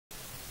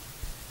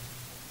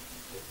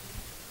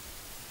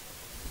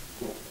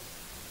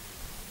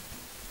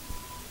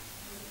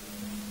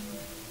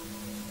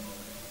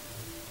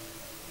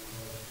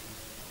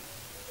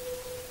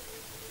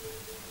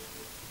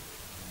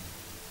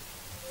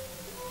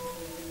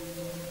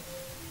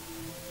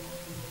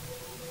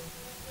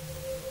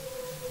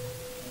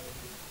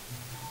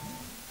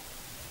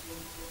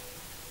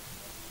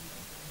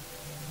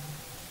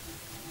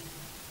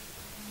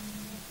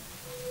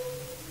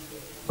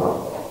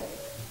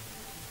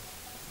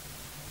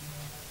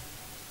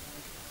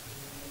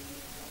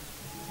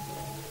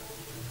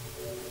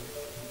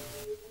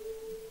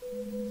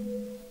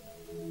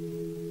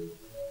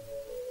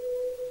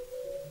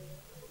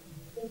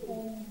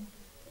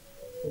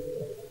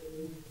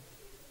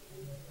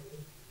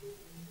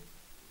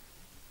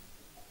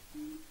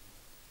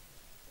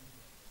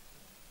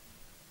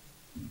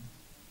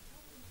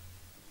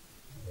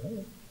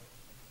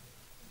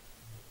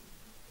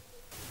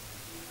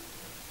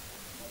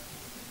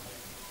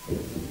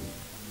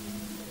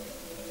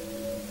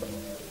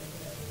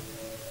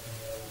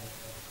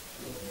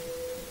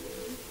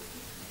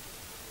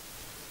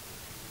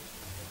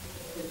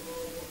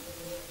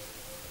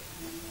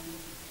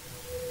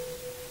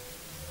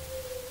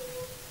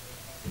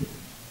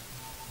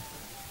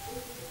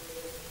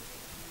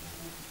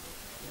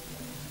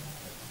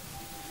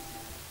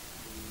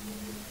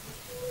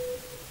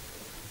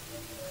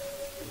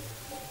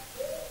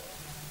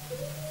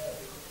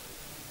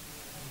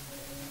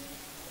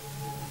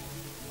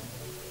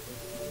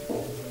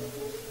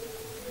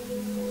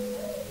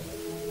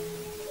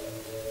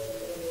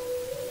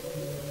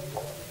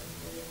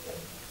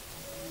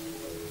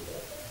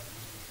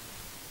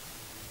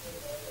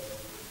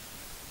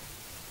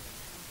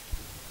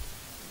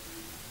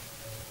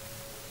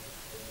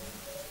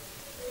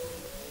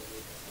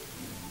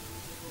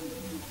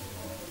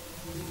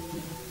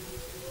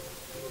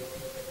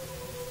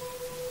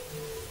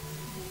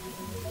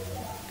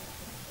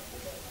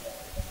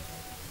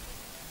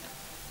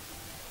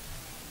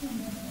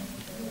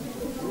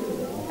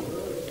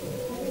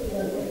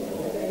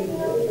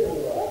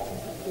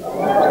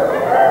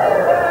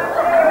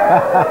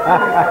Hey,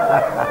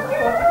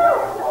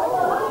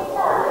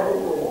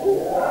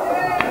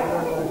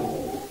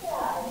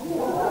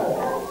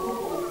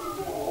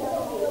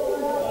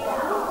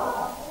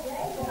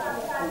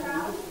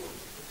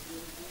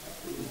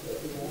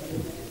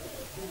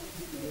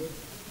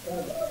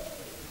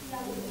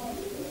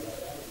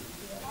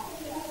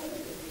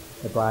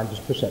 Brian,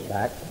 just push that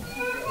back.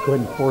 Go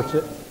ahead and force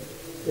it.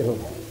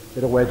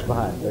 It'll wedge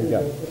behind. There you go.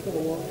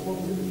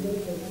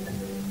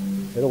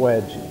 It'll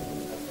wedge.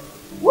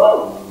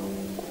 Woo!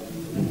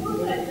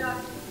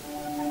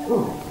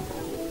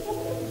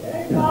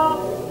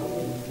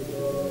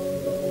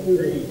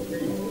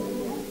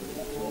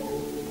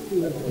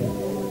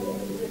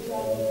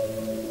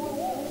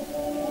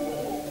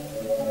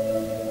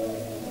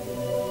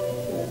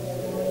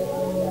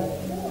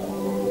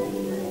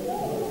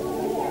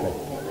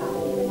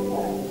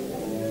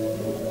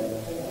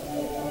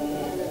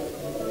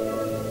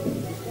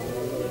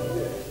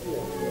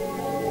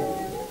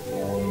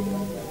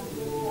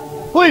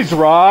 Please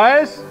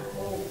rise.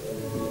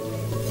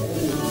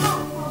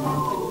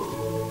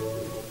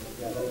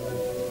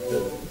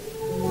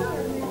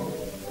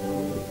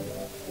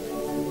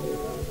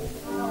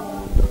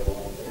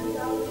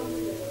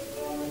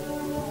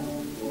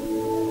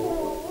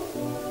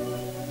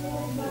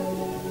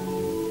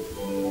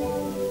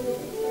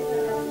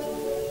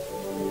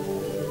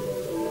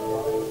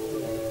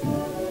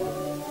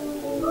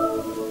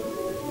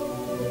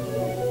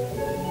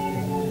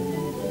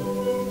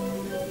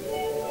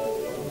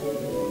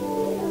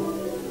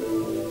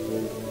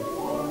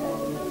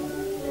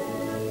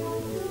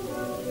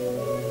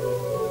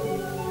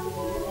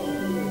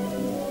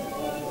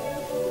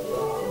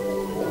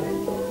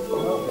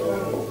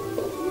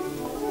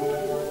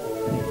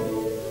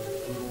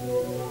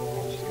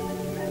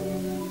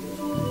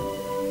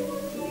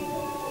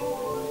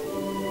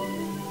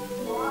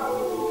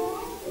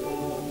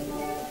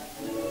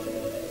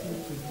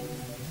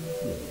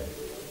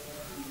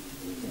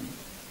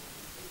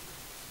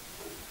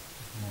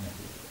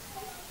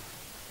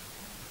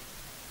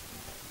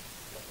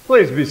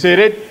 Please be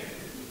seated.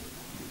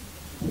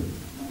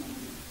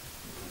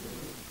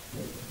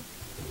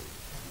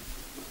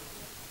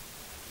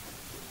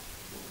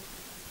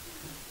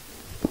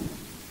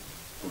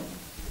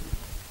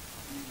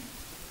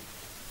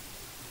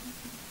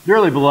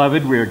 Dearly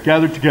beloved, we are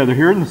gathered together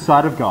here in the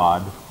sight of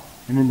God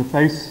and in the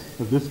face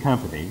of this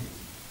company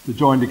to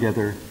join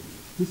together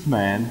this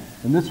man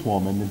and this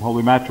woman in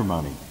holy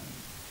matrimony,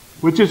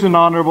 which is an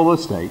honorable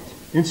estate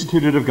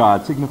instituted of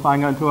God,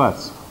 signifying unto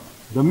us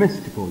the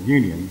mystical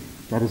union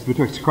that is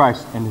betwixt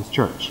Christ and his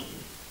church,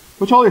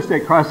 which holy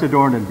estate Christ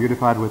adorned and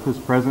beautified with his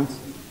presence,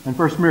 and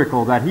first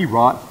miracle that he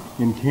wrought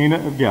in Cana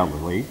of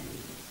Galilee,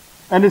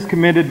 and is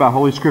commended by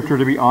Holy Scripture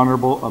to be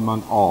honorable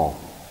among all,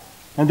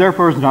 and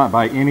therefore is not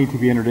by any to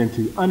be entered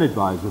into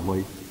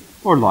unadvisedly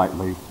or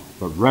lightly,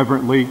 but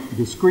reverently,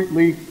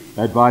 discreetly,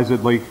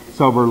 advisedly,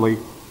 soberly,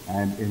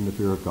 and in the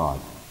fear of God.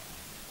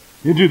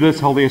 Into this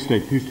holy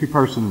estate, whose two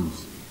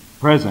persons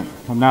present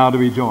come now to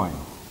be joined.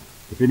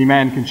 If any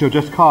man can show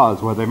just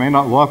cause why they may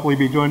not lawfully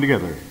be joined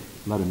together,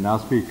 let him now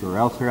speak, or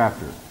else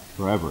hereafter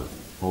forever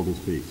hold his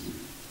peace.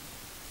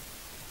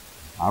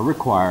 I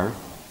require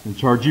and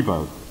charge you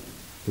both,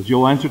 as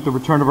you'll answer at the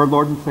return of our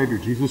Lord and Savior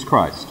Jesus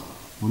Christ,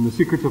 when the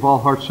secrets of all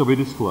hearts shall be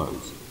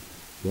disclosed,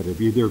 that if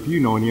either of you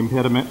know any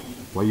impediment,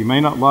 why you may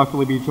not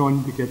lawfully be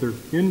joined together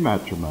in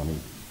matrimony,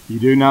 you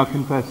do now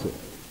confess it.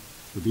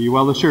 For be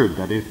well assured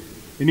that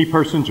if any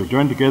persons are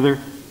joined together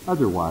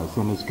otherwise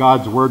than as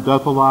God's word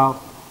doth allow,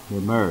 their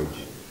marriage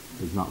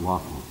is not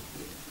lawful.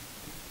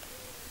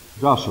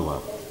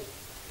 Joshua,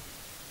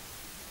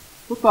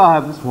 wilt thou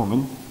have this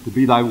woman to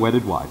be thy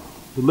wedded wife,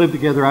 to live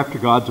together after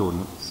God's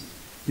ordinance,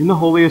 in the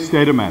holy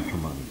estate of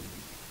matrimony?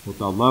 Wilt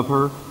thou love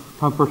her,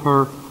 comfort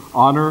her,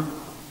 honor,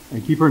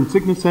 and keep her in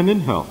sickness and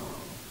in health,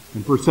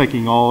 and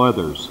forsaking all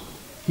others,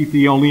 keep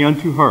thee only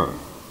unto her,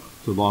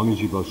 so long as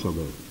you both shall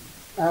live?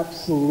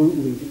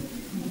 Absolutely.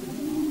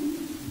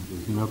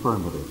 There's an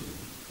affirmative.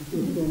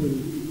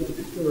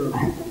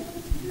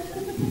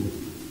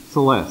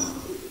 Celeste,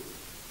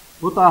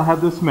 wilt thou have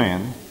this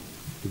man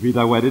to be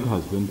thy wedded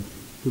husband,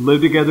 to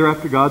live together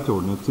after God's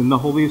ordinance in the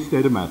holy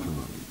estate of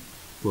matrimony?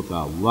 Wilt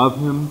thou love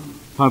him,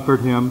 comfort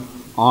him,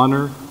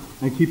 honor,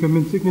 and keep him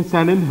in sickness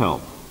and in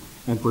health,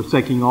 and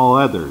forsaking all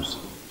others,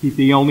 keep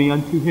thee only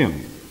unto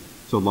him,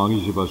 so long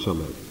as you both shall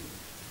live?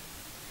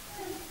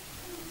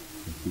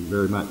 Thank you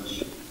very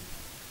much.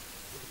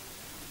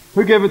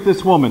 Who giveth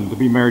this woman to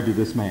be married to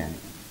this man?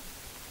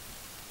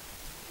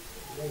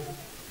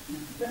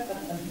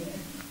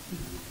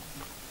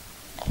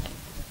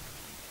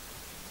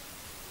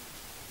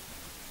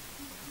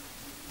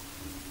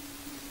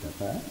 Step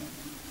back.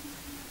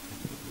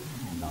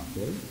 Not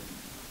good.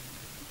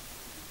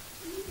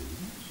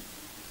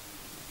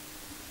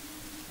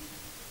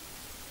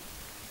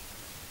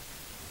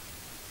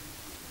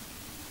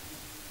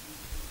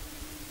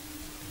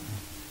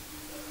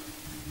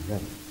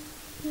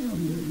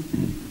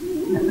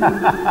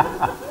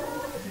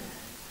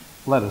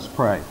 Let us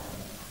pray.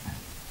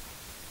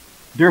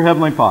 Dear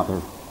Heavenly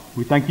Father,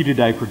 we thank you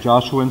today for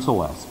Joshua and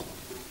Celeste,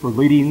 for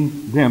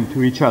leading them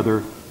to each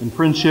other in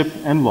friendship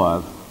and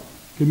love,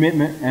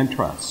 commitment and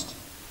trust,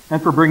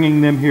 and for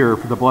bringing them here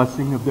for the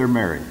blessing of their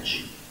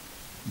marriage.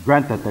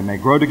 Grant that they may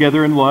grow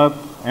together in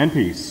love and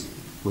peace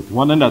with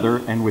one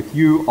another and with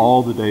you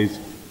all the days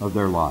of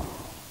their life.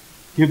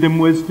 Give them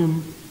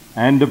wisdom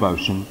and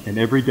devotion in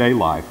everyday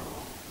life,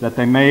 that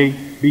they may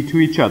be to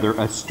each other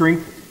a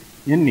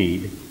strength in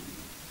need,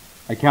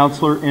 a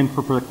counselor in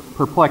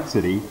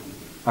perplexity,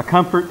 a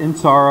comfort in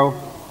sorrow,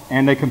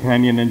 and a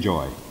companion in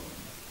joy.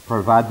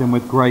 Provide them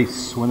with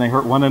grace when they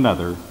hurt one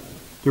another,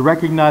 to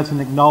recognize and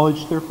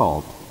acknowledge their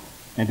fault,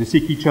 and to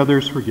seek each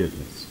other's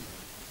forgiveness.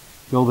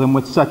 Fill them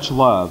with such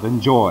love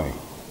and joy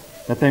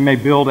that they may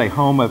build a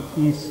home of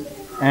peace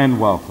and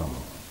welcome.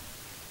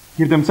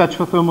 Give them such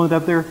fulfillment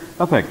of their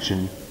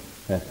affection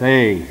that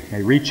they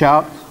may reach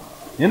out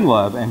in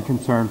love and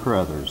concern for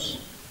others.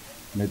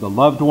 May the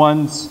loved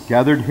ones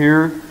gathered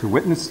here to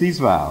witness these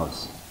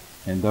vows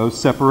and those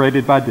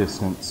separated by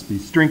distance be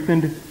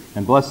strengthened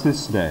and blessed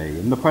this day.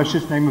 In the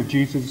precious name of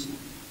Jesus,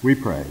 we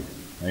pray.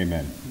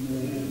 Amen.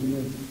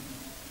 Amen.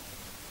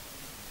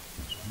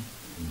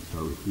 I'll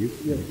start with you.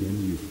 Yes. And again,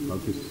 you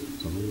focus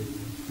solely on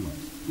us.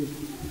 Yes.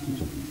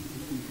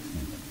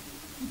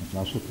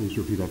 Joshua, please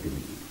repeat after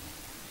me.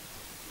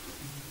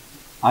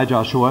 I,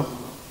 Joshua.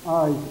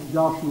 I,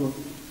 Joshua.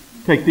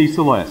 Take thee,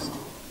 Celeste.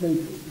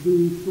 Take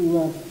thee,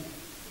 Celeste.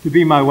 To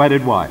be my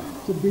wedded wife.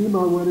 To be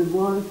my wedded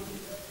wife.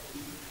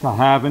 To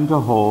have and to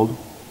hold.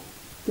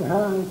 To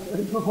have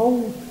and to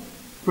hold.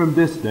 From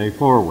this day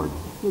forward.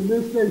 From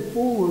this day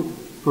forward.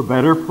 For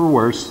better, for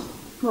worse.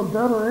 For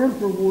better and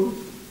for worse.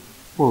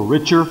 For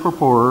richer, for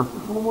poorer.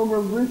 For when we're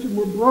rich and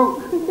we're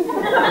broke.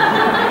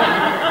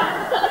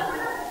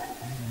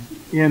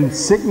 In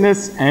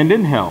sickness and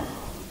in health.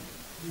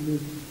 In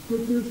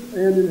sickness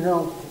and in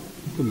health.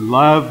 To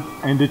love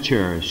and to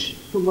cherish.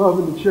 To love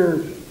and to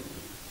cherish.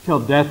 Till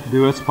death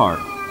do us part.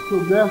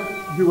 Till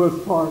death do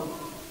us part.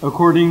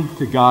 According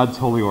to God's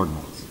holy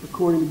ordinance.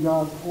 According to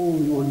God's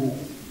holy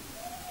ordinance.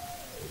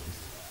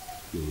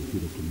 You'll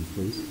repeat after me,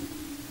 please.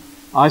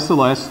 I,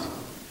 Celeste.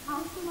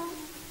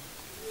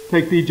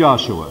 Take thee,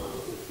 Joshua.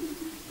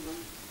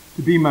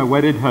 To be my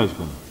wedded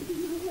husband.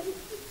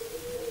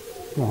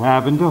 To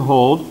have and to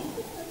hold.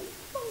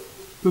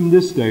 From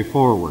this day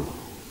forward.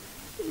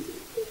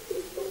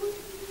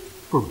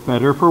 For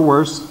better, for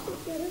worse.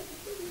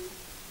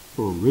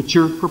 For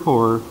richer, for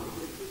poorer.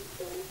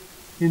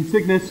 In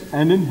sickness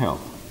and in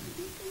health.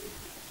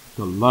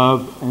 To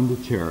love and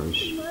to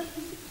cherish.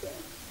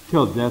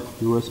 Till death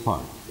do us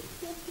part.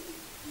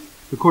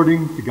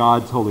 According to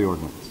God's holy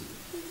ordinance.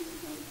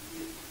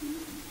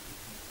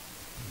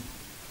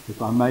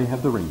 If I may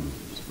have the ring.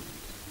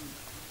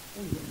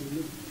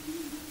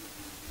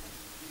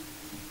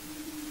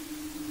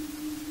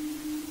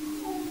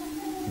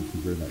 Thank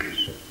you very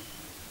much.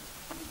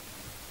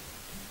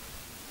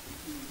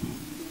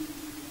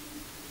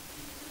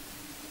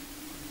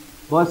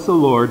 Bless the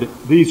Lord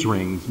these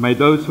rings. May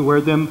those who wear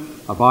them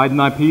abide in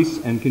thy peace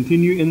and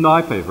continue in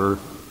thy favor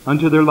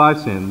unto their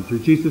life's end, through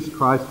Jesus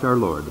Christ our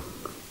Lord.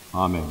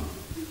 Amen.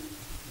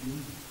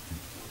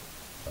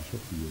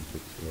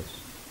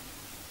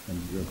 And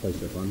you're going to place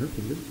that on her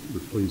finger.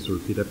 Please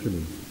repeat after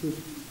me.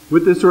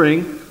 With this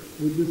ring.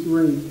 With this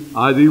ring.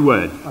 I thee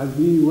wed. I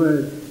thee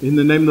wed. In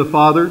the name of the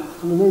Father.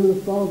 In the name of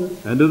the Father.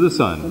 And of the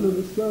Son. And of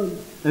the Son.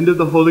 And of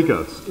the Holy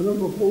Ghost. And of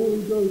the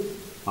Holy Ghost.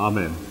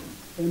 Amen.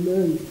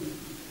 Amen.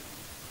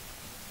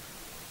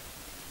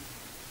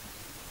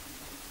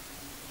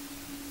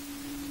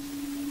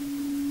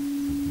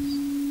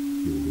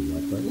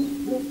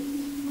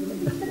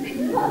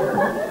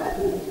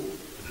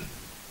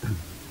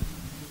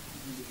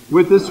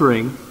 With this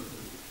ring,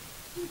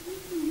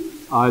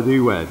 I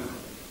thee wed.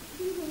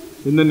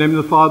 In the name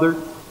of the Father,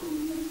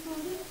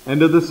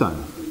 and of the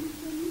Son,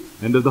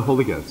 and of the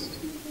Holy Ghost.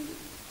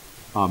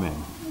 Amen.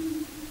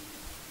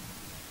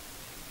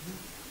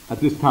 At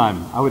this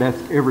time, I would ask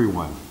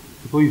everyone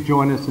to please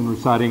join us in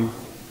reciting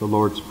the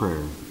Lord's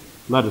Prayer.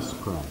 Let us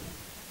pray.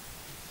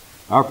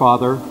 Our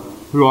Father,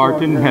 who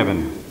art in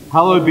heaven,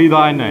 hallowed be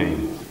thy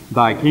name.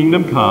 Thy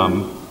kingdom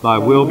come, thy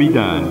will be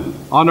done,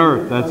 on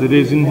earth as it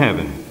is in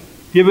heaven.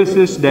 Give us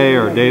this day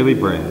our daily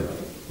bread,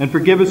 and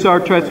forgive us our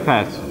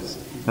trespasses,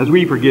 as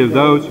we forgive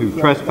those who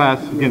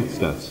trespass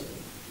against us.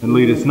 And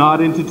lead us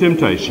not into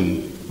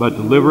temptation, but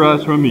deliver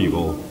us from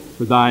evil.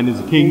 For thine is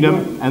the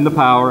kingdom, and the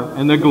power,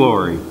 and the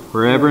glory,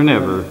 forever and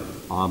ever.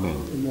 Amen.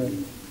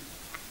 Amen.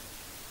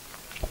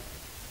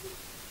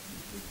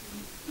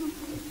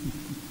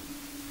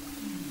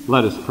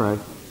 Let us pray.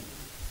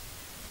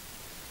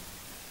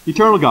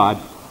 Eternal God,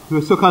 who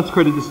has so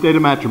consecrated the state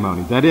of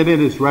matrimony, that in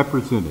it is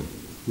represented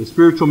the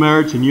spiritual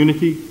marriage and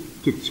unity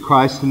betwixt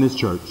Christ and his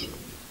church,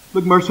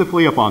 look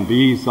mercifully upon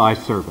these thy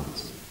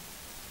servants,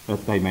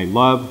 that they may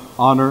love,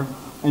 honor,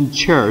 and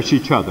cherish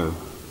each other,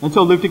 and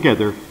so live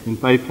together in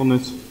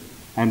faithfulness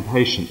and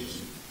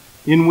patience,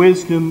 in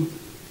wisdom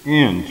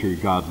and true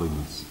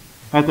godliness,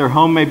 that their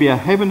home may be a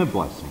haven of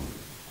blessing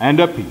and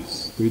of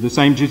peace, through the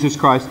same Jesus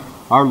Christ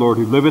our Lord,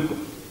 who liveth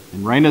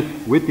and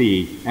reigneth with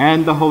thee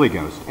and the Holy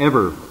Ghost,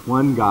 ever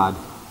one God,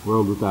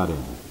 world without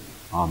end.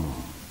 Amen.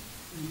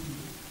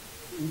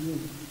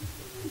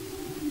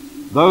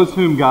 Those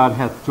whom God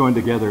hath joined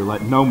together,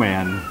 let no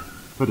man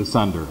put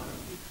asunder.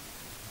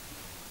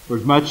 For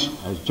as much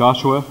as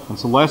Joshua and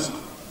Celeste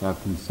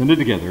have consented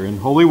together in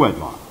holy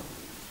wedlock,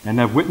 and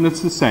have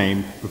witnessed the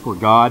same before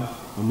God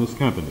in this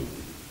company,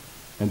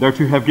 and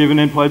thereto have given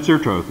and pledged their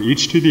troth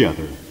each to the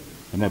other,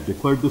 and have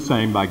declared the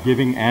same by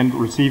giving and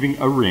receiving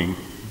a ring,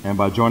 and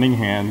by joining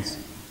hands,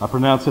 I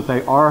pronounce that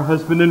they are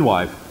husband and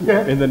wife,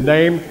 in the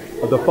name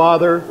of the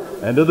Father,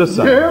 and of the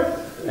Son,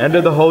 and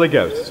of the Holy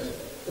Ghost.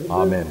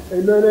 Amen.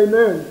 Amen,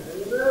 amen.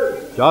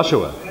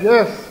 Joshua,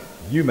 Yes.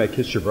 you may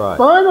kiss your bride.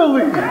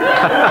 Finally!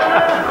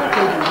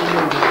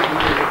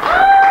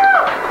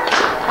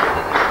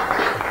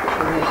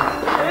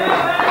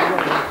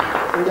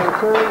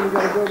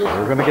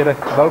 We're going to get a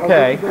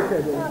bouquet.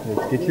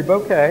 Let's get your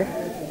bouquet.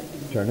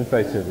 Turn and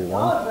face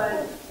everyone.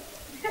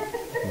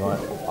 You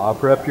want to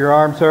offer up your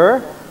arm, sir?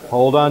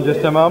 Hold on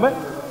just a moment.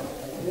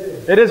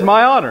 It is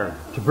my honor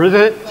to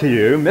present to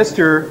you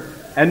Mr.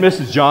 and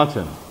Mrs.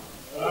 Johnson.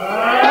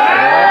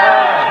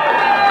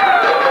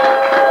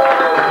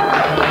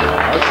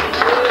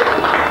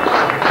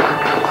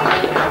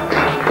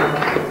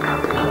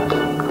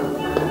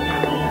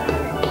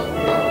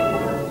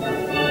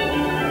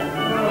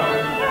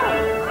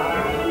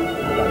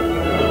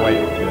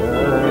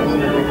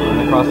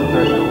 Across the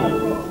threshold.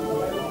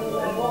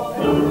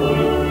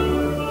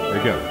 There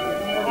you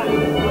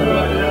go.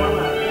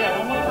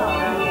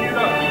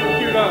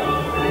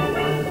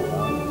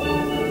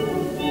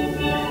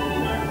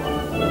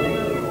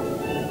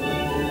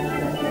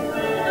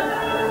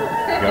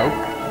 Go.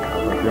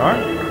 Up your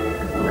arm.